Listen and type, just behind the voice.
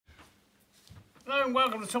Hello and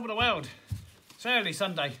welcome to the top of the world. It's early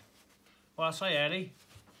Sunday. Well, I say early.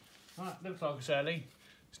 Right, looks like it's early.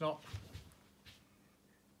 It's not.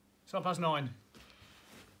 It's 9:30.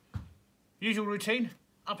 Usual routine,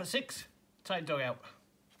 up at 6, take the dog out.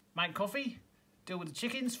 Make coffee, deal with the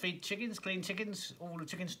chickens, feed chickens, clean chickens, all the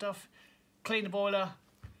chicken stuff. Clean the boiler,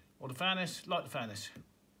 or the furnace, light the furnace.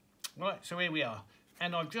 Right, so here we are.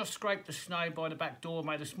 And I've just scraped the snow by the back door,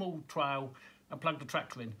 made a small trail and plugged the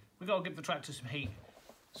tractor in. We've got to give the tractor some heat.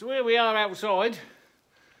 So here we are outside.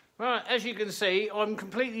 Right, as you can see, I'm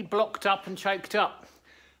completely blocked up and choked up.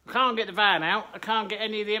 I can't get the van out. I can't get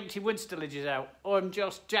any of the empty wood stillages out. I'm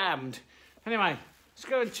just jammed. Anyway, let's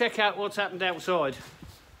go and check out what's happened outside.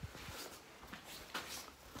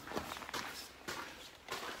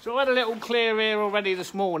 So I had a little clear here already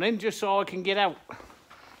this morning, just so I can get out.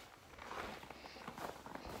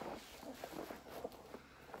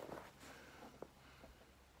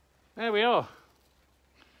 There we are.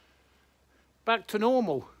 Back to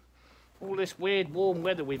normal. All this weird warm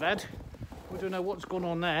weather we've had. We don't know what's gone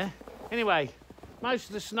on there. Anyway, most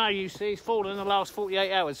of the snow you see has fallen in the last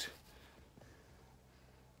 48 hours.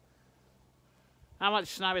 How much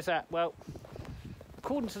snow is that? Well,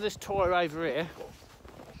 according to this tyre over here,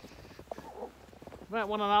 about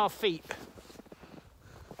 1.5 feet.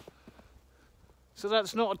 So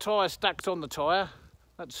that's not a tyre stacked on the tyre.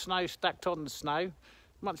 That's snow stacked on the snow.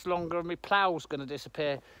 Much longer and my plow's going to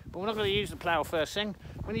disappear. But we're not going to use the plow first thing.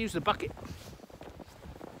 We're going to use the bucket.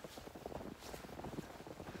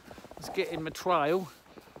 Let's get in my trail.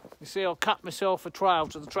 You see, I'll cut myself a trail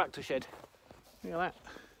to the tractor shed. Look at that.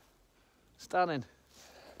 Stunning.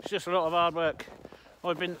 It's just a lot of hard work.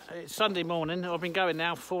 It's Sunday morning. I've been going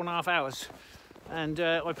now for 4.5 hours. And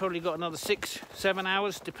I've probably got another 6-7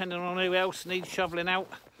 hours, depending on who else needs shoveling out.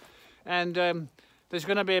 And there's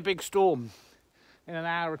going to be a big storm in an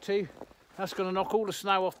hour or two. That's going to knock all the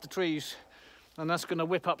snow off the trees, and that's going to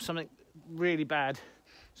whip up something really bad.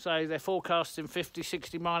 So they're forecasting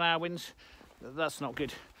 50-60 mile-an-hour winds. That's not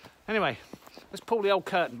good. Anyway, let's pull the old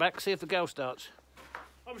curtain back, see if the girl starts.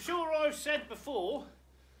 I'm sure I've said before,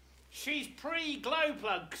 she's pre-glow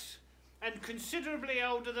plugs and considerably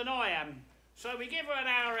older than I am. So we give her an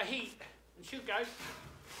hour of heat and she'll go.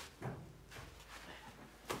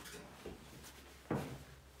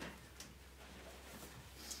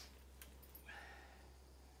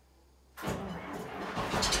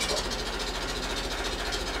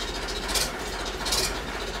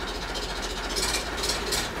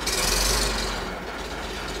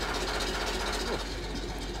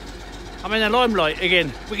 I'm in the limelight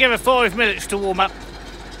again. We give her 5 minutes to warm up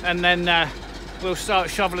and then we'll start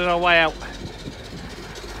shoveling our way out.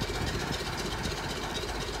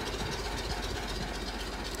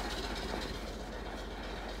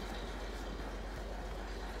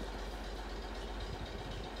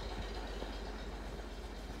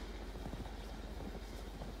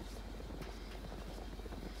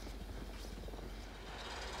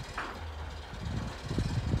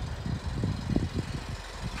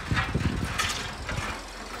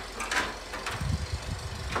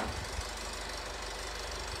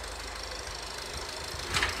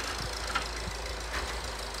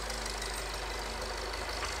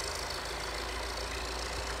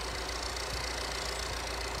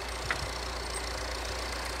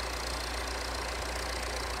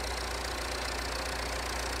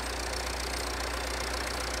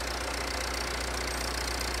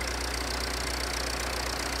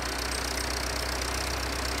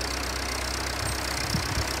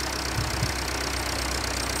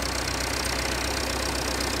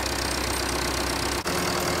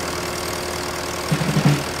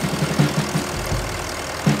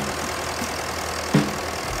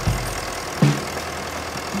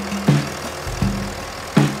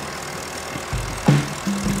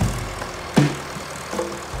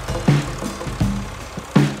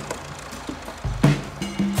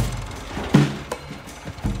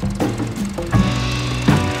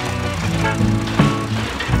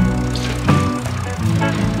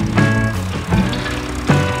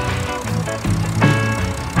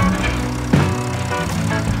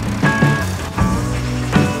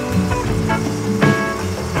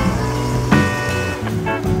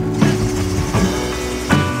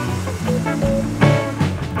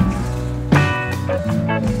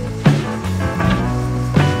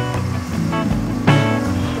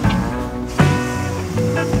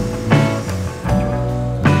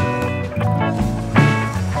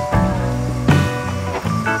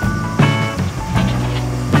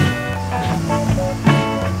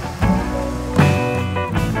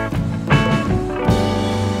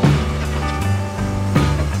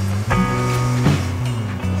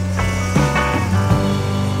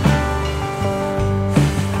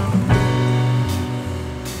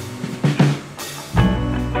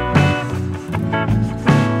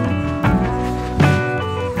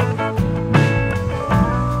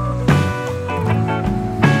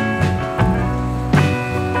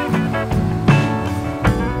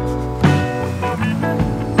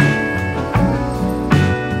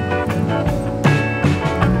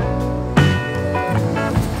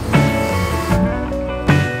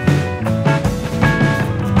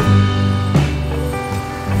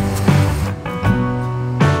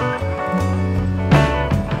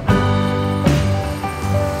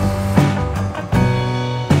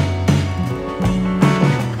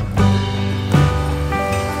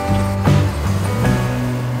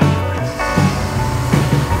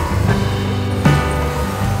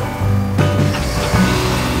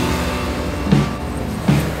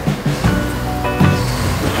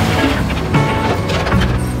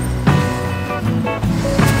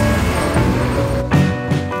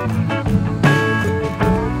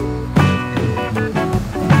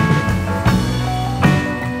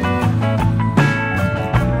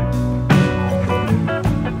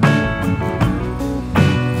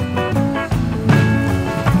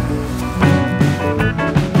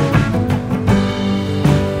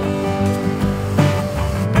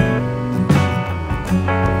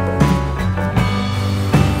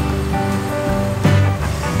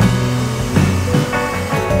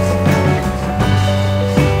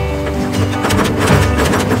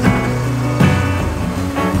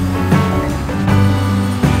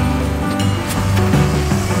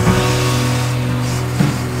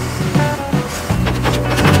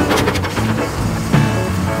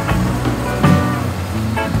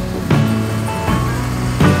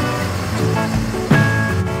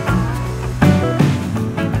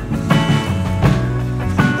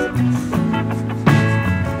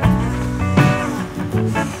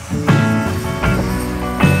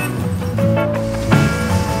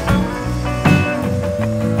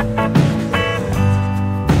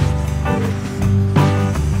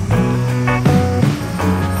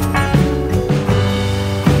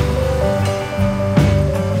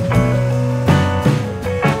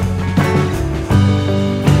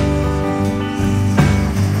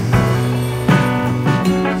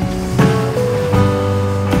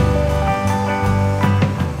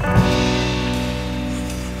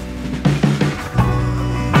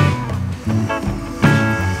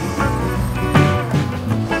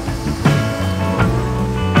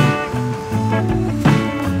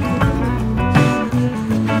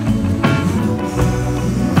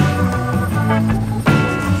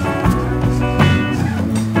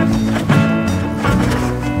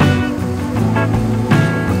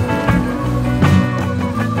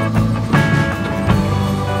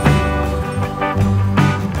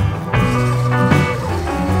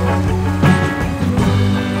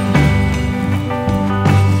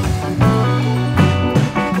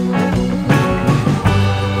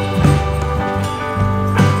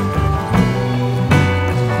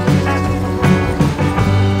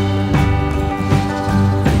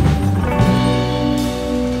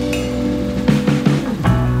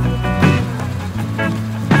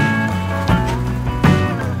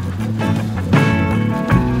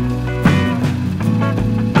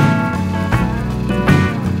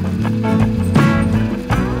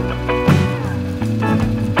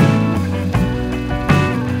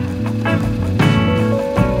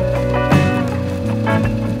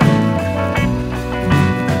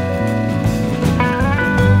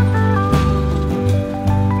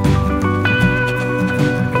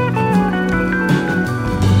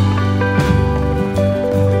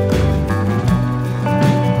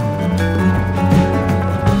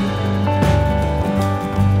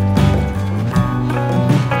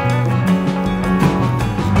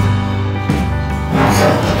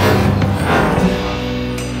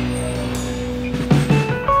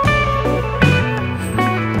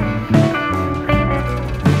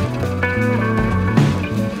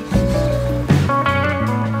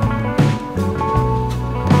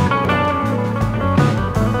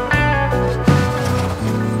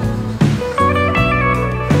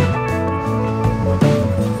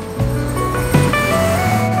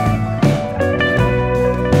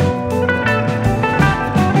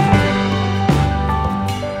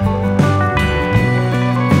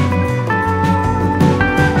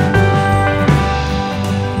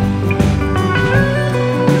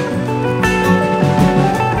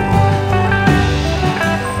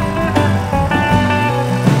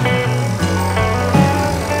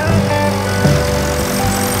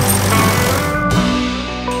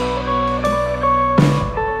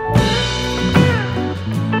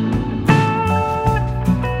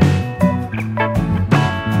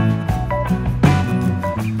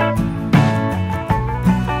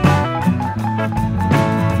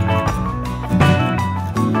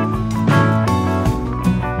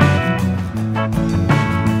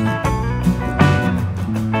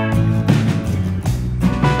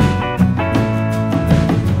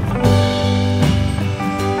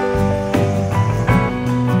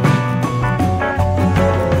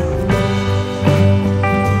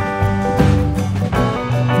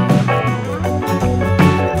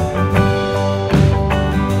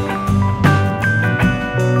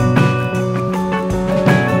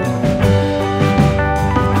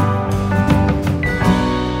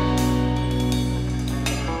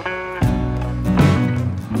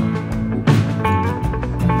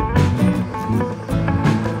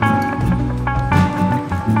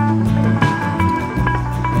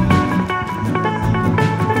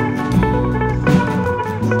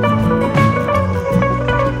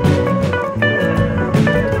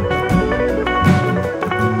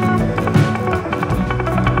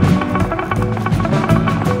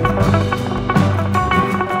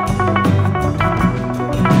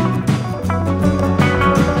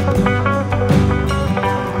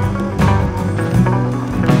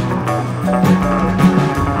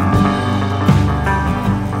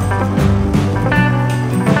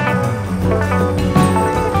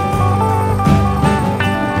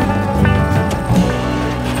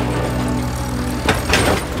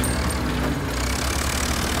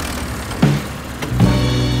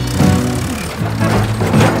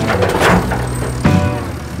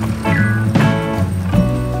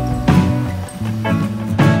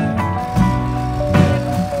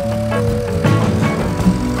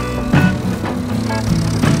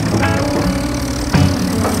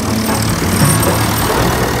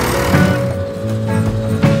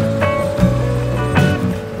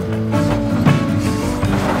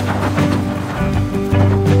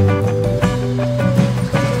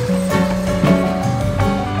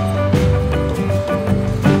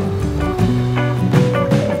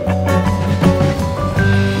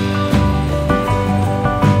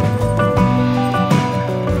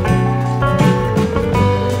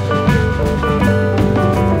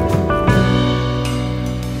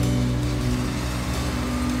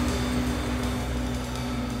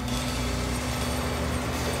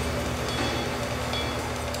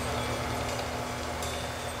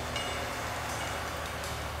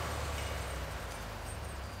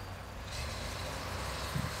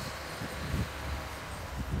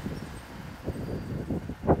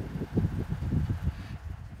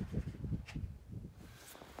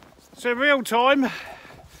 So real time,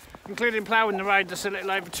 including ploughing the road, that's a little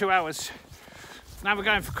over 2 hours. Now we're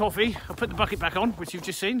going for coffee. I'll put the bucket back on, which you've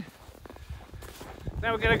just seen.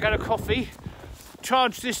 Now we're going to go to coffee,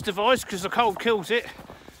 charge this device because the cold kills it,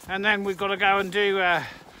 and then we've got to go and do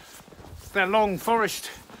the long forest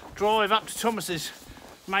drive up to Thomas's.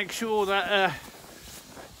 Make sure that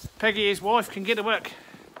Peggy, his wife, can get to work.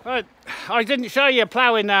 Right, I didn't show you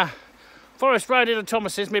ploughing Forest Road into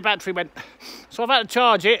Thomas's, my battery went. So I've had to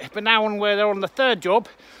charge it, but now they're on the third job,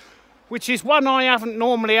 which is one I haven't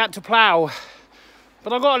normally had to plough.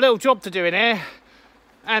 But I've got a little job to do in here,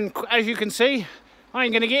 and as you can see, I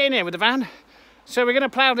ain't going to get in here with the van. So we're going to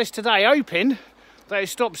plough this today, hoping that it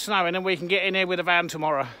stops snowing and we can get in here with the van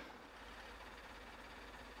tomorrow.